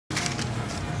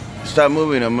Stop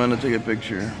moving, I'm gonna take a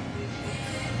picture.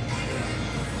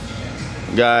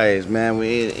 Guys, man,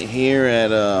 we here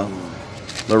at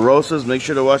larosas. Make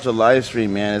sure to watch the live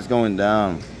stream, man. It's going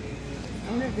down.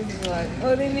 I wonder if this is live.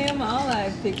 Oh, they made them all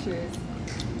live pictures.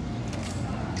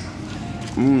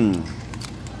 Mmm.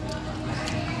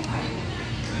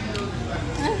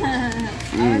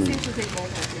 I want to see if she'll take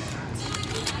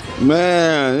both.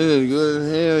 Man, this is good as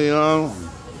hell, you know.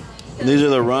 These are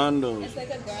the rondos. It's like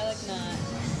a garlic knot.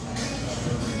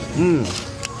 Mmm.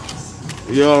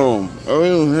 Yo,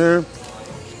 everything here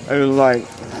is like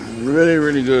really,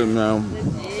 really good, man.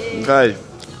 Guys,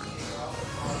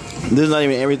 this is not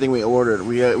even everything we ordered.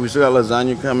 We still got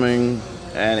lasagna coming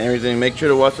and everything. Make sure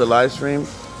to watch the live stream.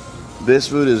 This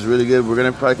food is really good. We're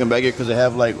gonna probably come back here because they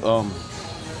have like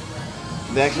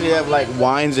they actually have like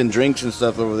wines and drinks and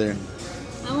stuff over there.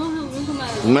 I want him to come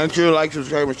out. Make sure to like,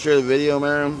 subscribe, and share the video,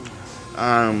 man.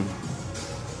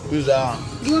 Who's out?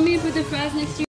 You want me to put the fries next to you?